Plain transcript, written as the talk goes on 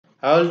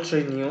I'll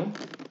train you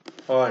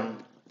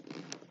on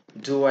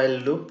do while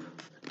loop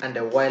and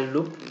a while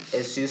loop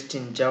as used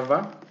in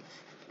Java,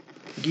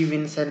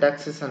 giving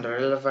syntaxes and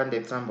relevant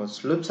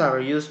examples. Loops are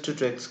used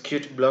to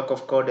execute block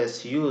of code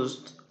as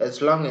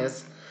long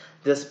as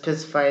the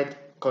specified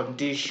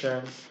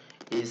condition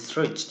is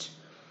reached.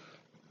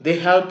 They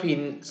help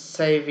in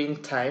saving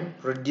time,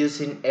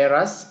 reducing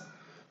errors.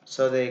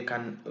 So we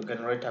can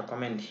write a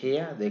comment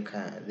here.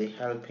 They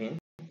help in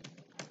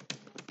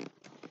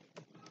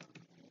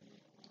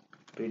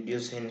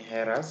reducing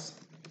errors.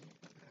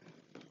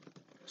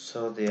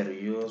 So they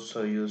are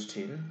also used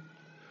in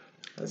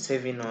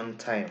saving on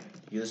time,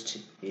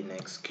 used in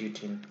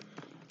executing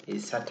a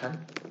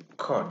certain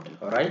code.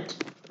 Alright.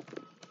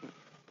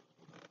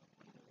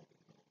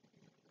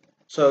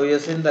 So we are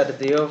saying that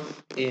they help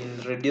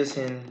in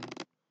reducing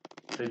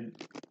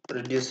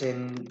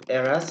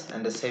errors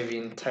and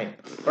saving time.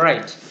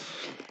 Alright.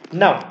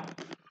 Now,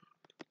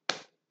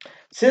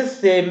 since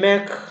they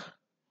make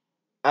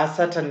a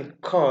certain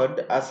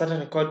code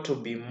to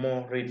be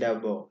more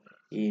readable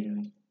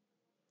in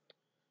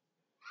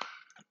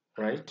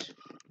right.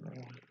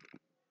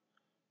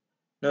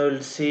 Now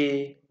we'll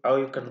see how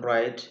you can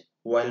write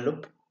while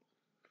loop.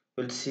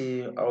 We'll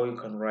see how you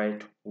can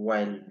write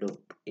while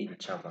loop in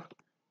Java.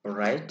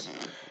 Alright.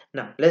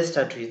 Now let's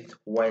start with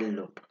while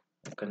loop.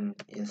 You can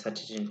insert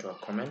it into a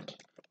comment.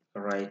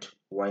 Write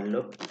while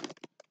loop.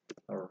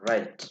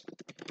 Alright.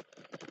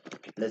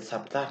 Let's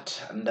have that.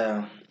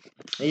 And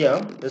here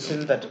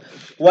listen that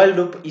while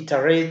loop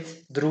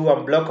iterates through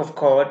a block of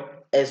code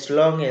as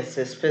long as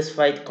a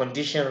specified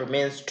condition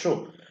remains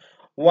true.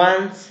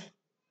 Once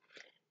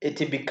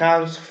it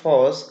becomes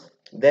false,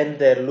 then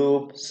the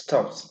loop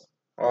stops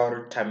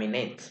or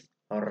terminates.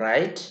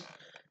 Alright,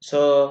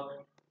 so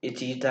it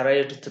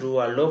iterates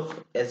through a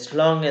loop as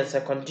long as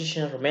a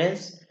condition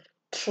remains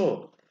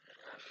true.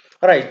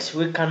 Alright,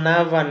 we can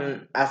have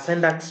a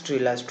syntax to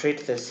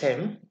illustrate the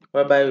same,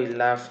 whereby we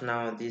have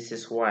now this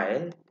is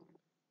while,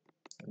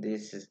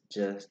 this is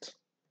just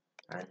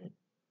an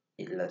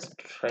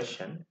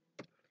illustration.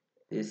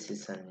 This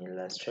is an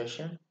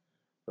illustration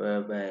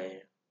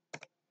whereby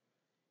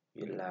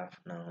you have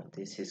now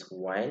this is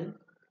while,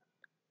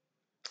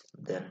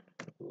 then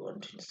we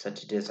want to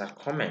insert it as a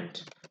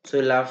comment. So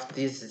you'll have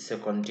this is a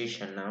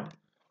condition now.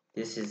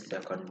 This is the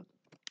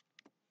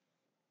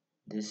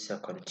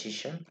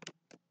condition.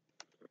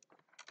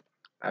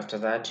 After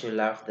that you'll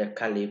have the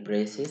curly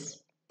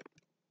braces.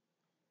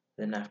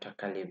 Then after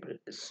curly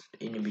braces,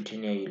 in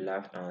between here you'll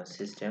have now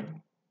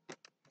system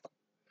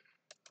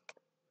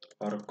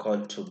or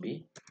code to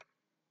be.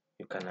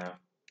 You can have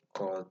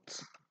code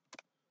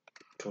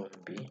to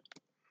be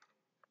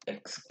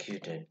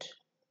executed.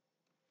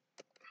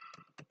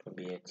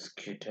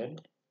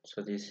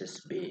 So this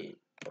is B,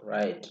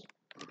 right?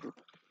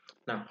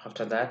 Now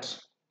after that,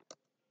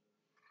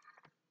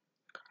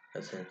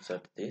 let's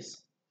insert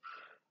this.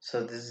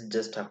 So this is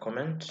just a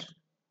comment.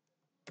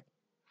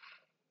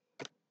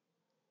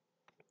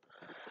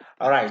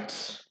 Alright,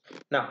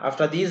 now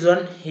after this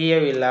one here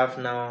we'll have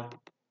now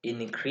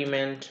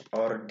increment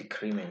or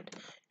decrement.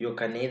 You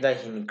can either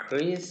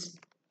increase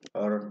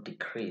or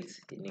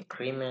decrease,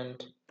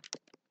 increment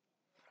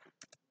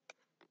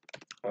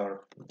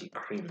or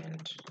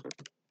decrement.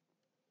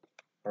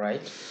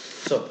 Right,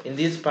 so in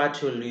this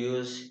part we'll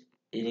use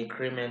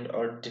increment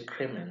or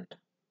decrement.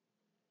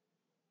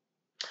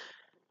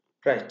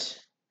 Right,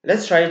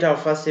 let's write our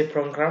first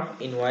program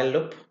in while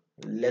loop.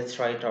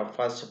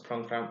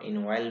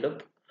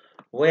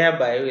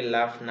 Whereby we'll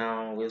have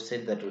now, we've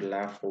said that we'll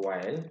have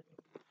while,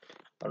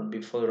 or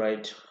before we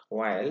write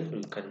while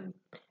we can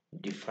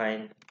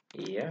define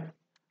here.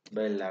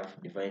 We'll have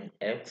define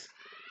x,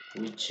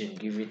 which will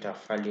give it a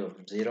value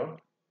of 0,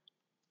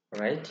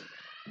 right?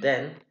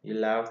 Then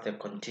you'll have the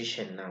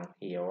condition now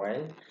here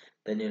while,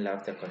 then you'll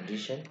have the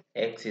condition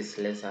x is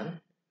less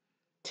than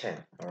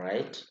 10. All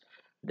right,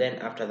 then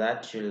after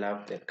that you'll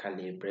have the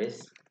curly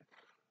braces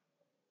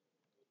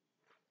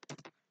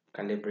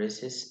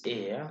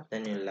here,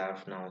 then you'll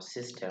have now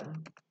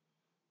system.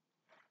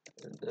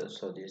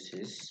 So this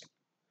is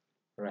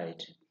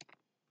right,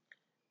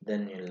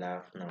 then you'll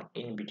have now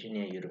in between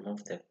here you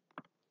remove the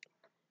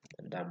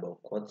double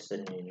quotes,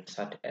 then you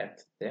insert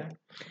x there.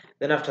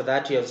 Then after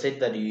that you have said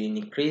that you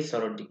increase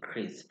or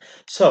decrease.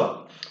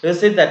 So you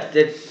said that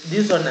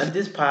this one and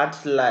this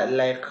part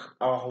like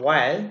a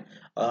while,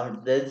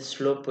 or the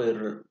slope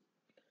will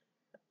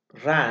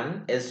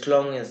run as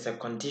long as the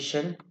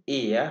condition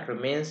here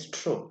remains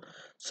true.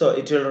 So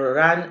it will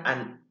run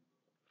and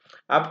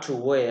up to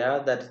where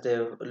that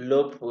the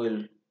loop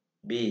will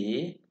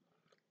be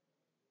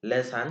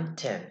less than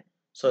 10.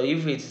 So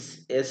if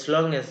it's as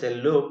long as the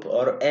loop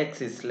or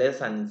x is less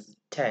than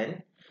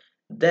 10,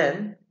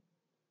 then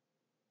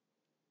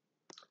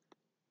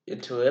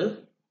it will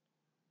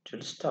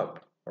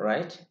stop,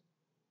 right?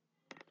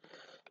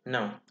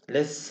 Now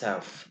let's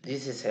have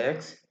this is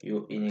x,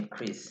 you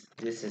increase,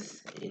 this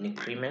is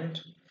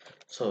increment,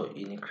 so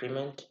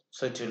increment,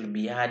 so it will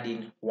be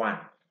adding 1,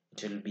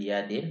 it will be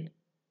adding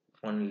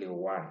only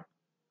 1.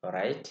 All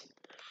right,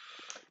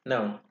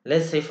 Now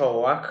let's save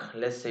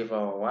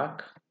our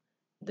work,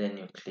 then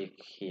you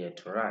click here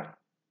to run.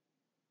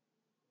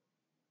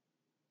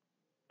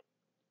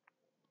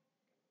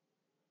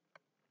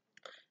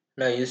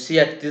 Now you see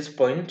at this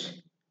point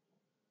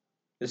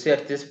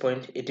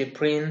it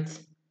prints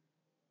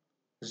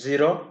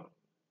 0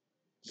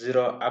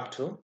 0 up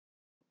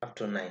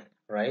to 9,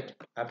 right?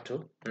 Up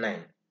to 9,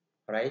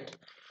 right?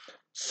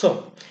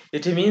 So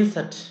it means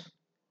that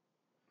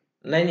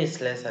 9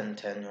 is less than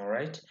 10, all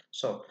right?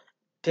 So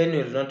 10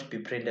 will not be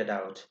printed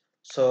out.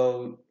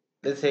 So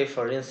let's say,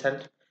 for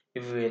instance,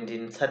 if we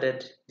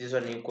inserted this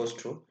one equals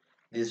to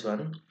this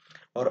one,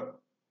 or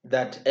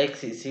that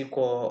x is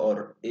equal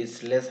or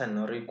is less than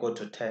or equal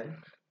to 10,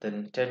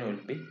 then 10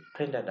 will be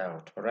printed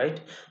out, all right?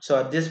 So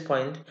at this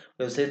point,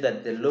 we'll say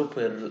that the loop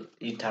will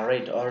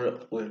iterate or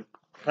will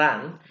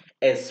run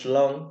as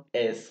long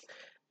as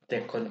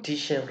the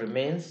condition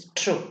remains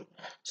true.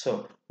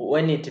 So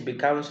when it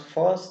becomes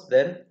false,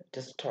 then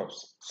it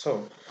stops.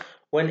 So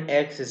when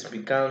x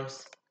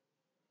becomes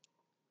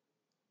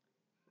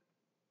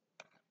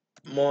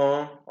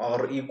more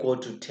or equal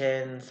to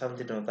 10,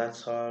 something of that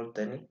sort,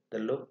 then the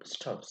loop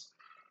stops.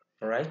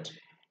 All right.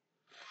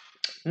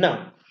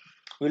 Now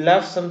we'll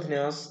have something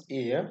else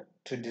here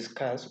to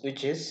discuss,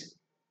 which is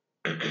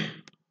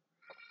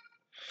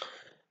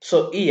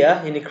so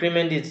here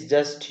increment is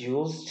just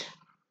used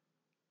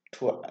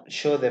to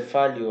show the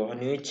value on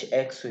which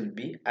x will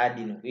be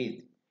adding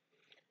with.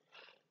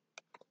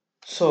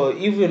 So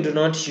if we do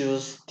not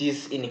use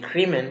this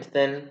increment,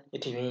 then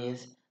it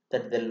means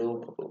that the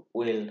loop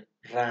will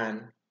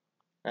run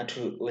and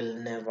will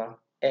never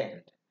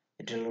end.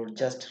 It will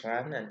just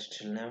run and it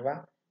will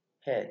never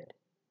end,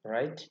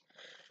 right?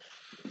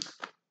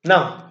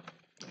 Now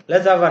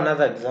let's have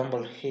another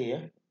example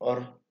here,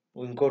 or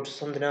we can go to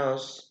something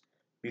else.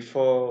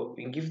 Before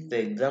we give the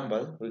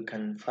example, we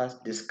can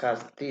first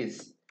discuss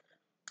this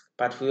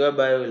part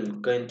whereby we're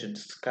going to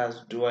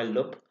discuss dual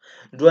loop.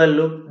 Dual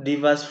loop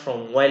differs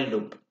from while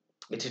loop.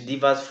 It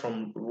differs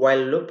from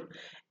while loop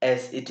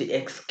as it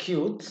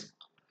executes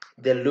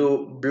the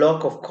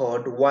block of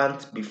code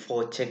once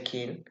before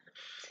checking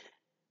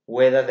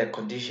whether the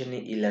condition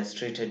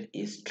illustrated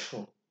is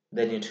true.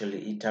 Then it will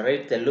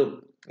iterate the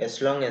loop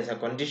as long as the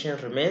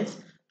condition remains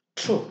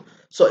true.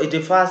 So it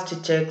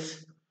first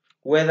checks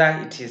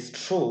whether it is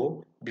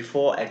true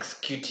before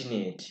executing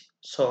it.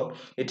 So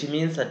it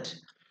means that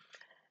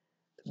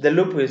the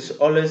loop is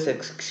always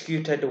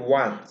executed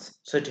once.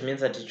 So it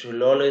means that it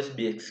will always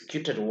be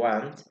executed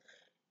once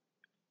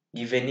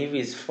even if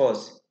it's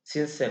false,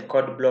 since the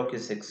code block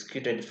is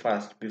executed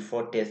first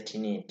before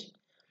testing it.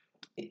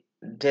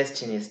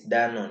 Testing is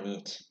done on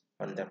it,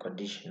 on the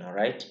condition, all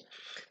right?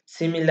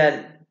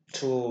 Similar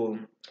to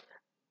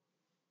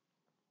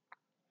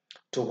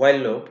while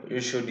loop, you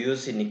should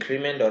use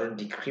increment or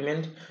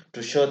decrement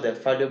to show the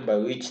value by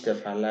which the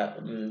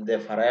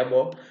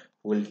variable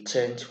will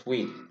change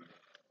with.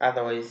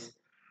 Otherwise,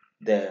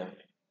 the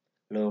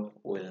loop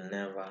will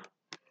never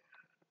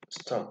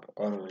stop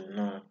or will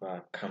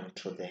never come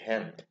to the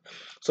end.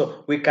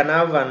 So we can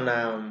have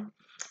an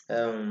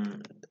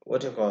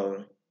what you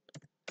call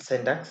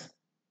syntax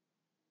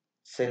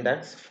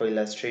for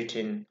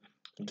illustrating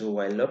do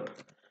while loop,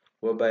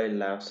 whereby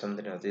we'll have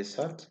something of this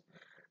sort.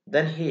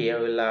 Then here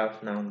we'll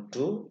have now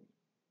do,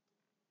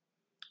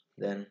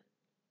 then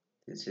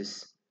this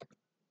is,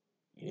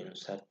 you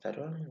insert that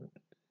one,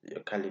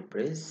 your curly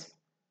brace,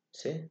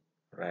 see,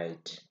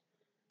 right?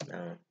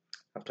 Now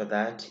after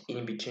that,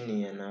 in between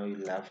here, now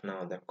you'll have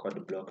now the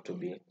code block to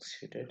be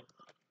executed,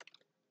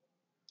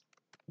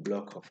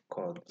 block of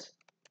code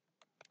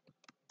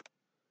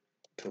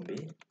to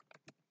be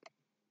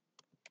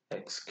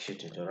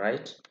executed, all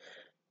right?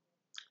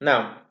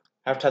 Now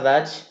after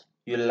that,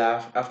 you'll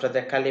have, after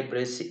the curly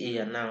brace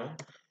here, now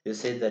you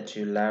say that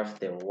you'll have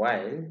the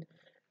while,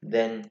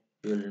 then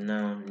you'll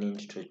now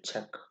need to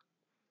check,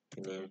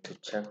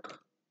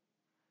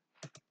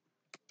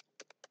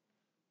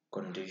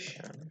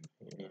 condition.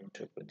 You need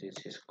to put,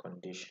 this is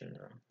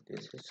conditional,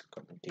 this is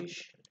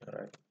condition, all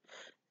right?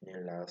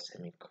 You'll have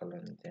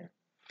semicolon there,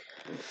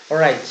 all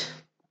right?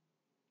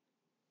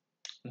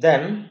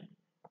 Then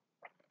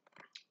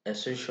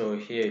as usual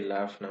here, you'll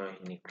have now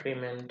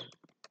increment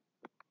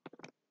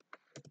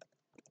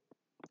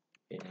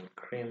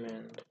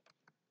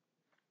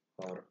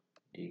or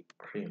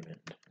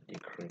decrement,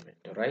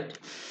 all right?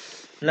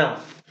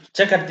 Now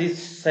check at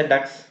this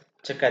syntax,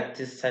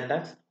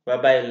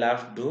 whereby you'll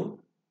have do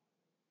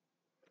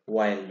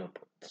while loop.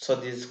 So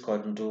this is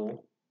called do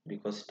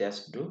because it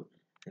has do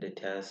and it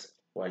has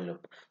while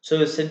loop. So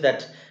you said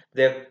that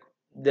the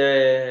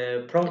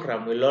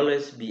program will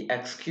always be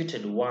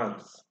executed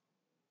once,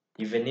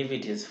 even if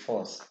it is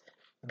false,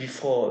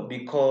 before,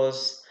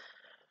 because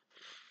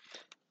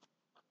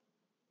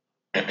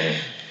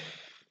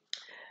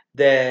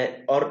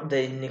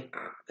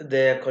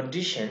the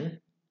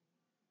condition,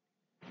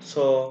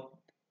 so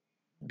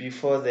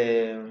before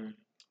you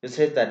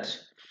said that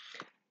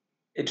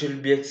it will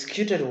be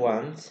executed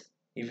once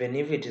even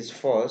if it is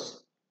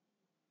false,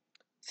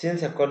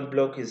 since a code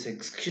block is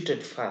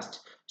executed first.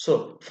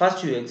 So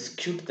first you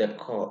execute the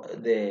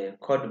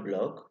code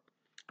block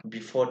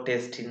before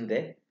testing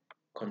the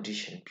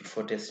condition.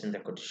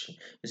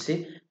 You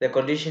see, the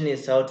condition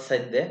is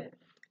outside the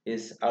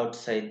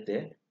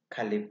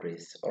curly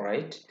brace. All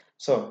right.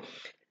 So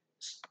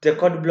the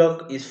code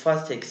block is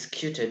first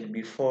executed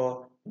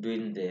before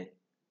doing the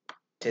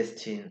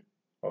testing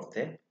of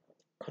the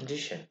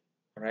condition.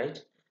 All right.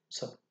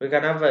 So we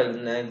can have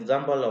an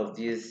example of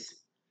this,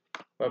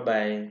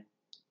 whereby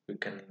we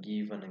can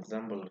give an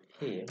example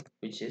here,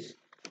 which is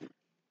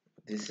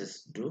this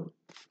is do.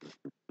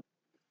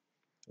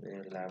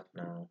 We'll have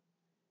now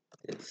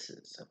this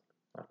is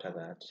after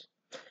that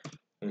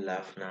we'll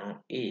have now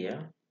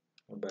here,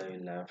 whereby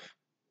we'll have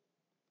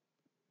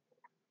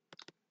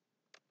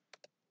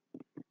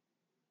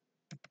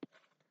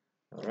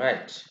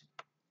right,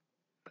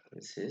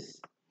 this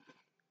is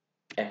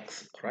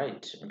x,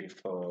 right?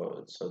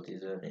 Before, so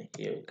this one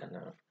here we can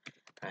have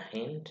a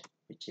hint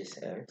which is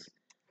x.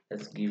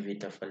 Let's give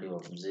it a value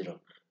of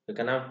 0. We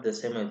can have the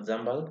same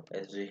example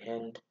as we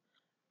had.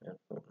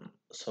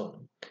 So,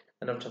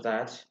 and after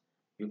that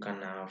you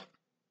can have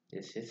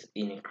this is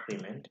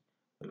increment,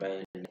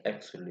 by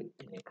x will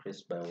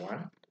increase by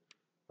 1,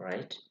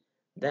 right?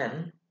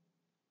 Then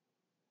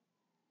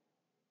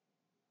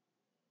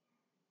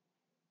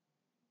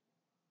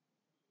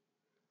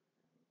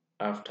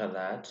after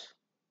that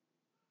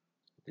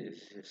this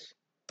is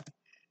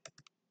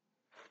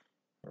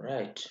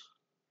right.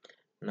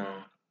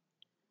 Now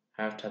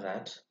after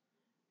that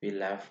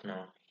we'll have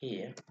now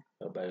here,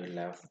 whereby we'll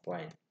have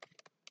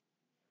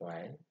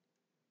while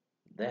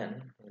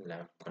then we'll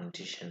have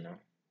condition now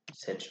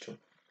set to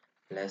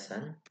less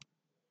than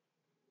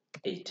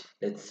 8.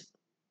 Let's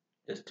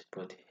just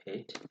put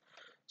 8.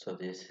 So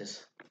this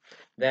is,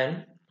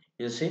 then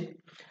you see,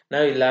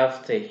 now you'll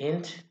have the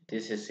hint,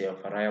 this is your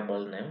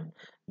variable name.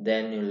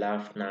 Then you'll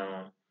have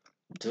now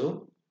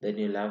do, then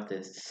you'll have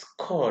this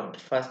code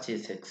first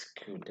is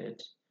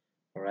executed,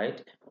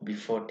 right,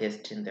 before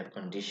testing the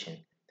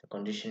condition. The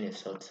condition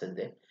is outside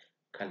the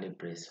curly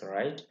brace,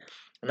 right?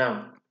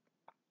 Now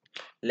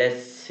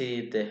let's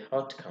see the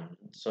outcome.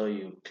 So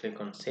you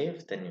click on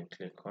save, then you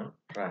click on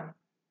run.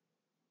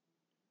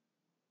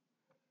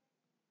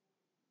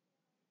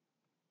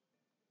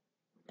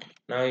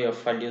 Now your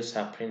values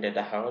are printed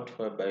out,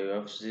 whereby you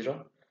have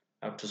 0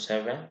 up to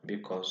 7,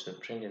 because you're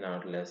printing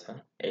out less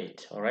than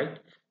 8. All right,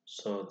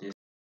 so this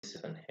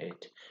is an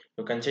 8.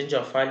 You can change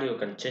your value, you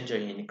can change your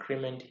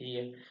increment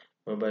here,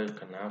 whereby you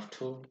can have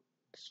 2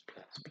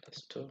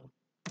 plus 2,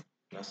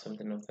 or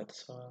something of that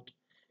sort.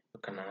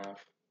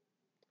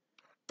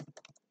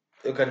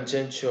 You can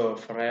change your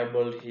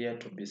variable here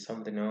to be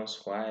something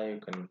else, y. You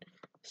can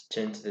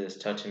change the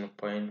starting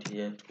point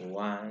here to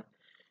 1.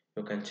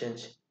 You can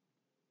change.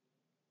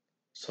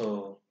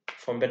 So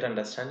for better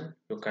understanding,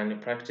 you can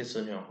practice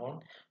on your own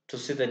to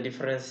see the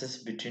differences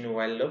between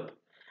while loop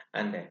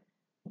and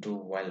do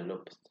while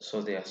loop.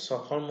 So they are so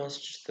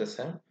almost the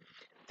same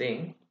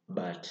thing,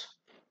 but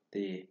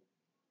they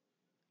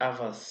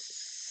have a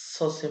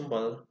so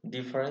simple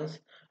difference,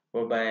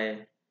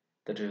 whereby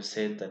that you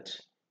say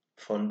that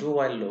for do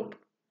while loop,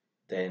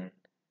 then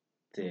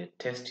the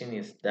testing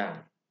is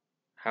done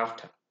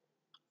after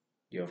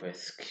you have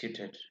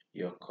executed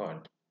your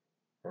code,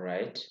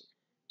 right?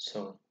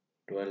 So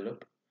do while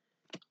loop.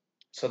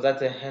 So that's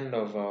the end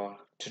of our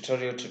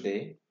tutorial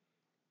today.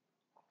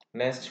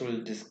 Next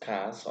we'll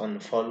discuss on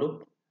for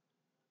loop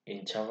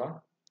in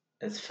Java.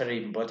 It's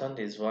very important.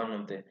 It's one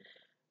of the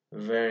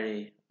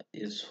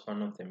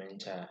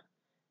major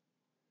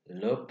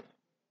loop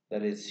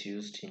that is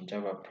used in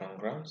Java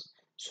programs.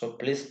 So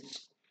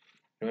please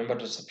remember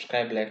to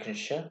subscribe, like, and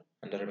share,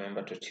 and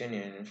remember to tune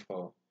in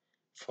for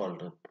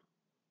loop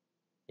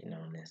in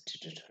our next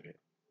tutorial.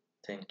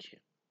 Thank you.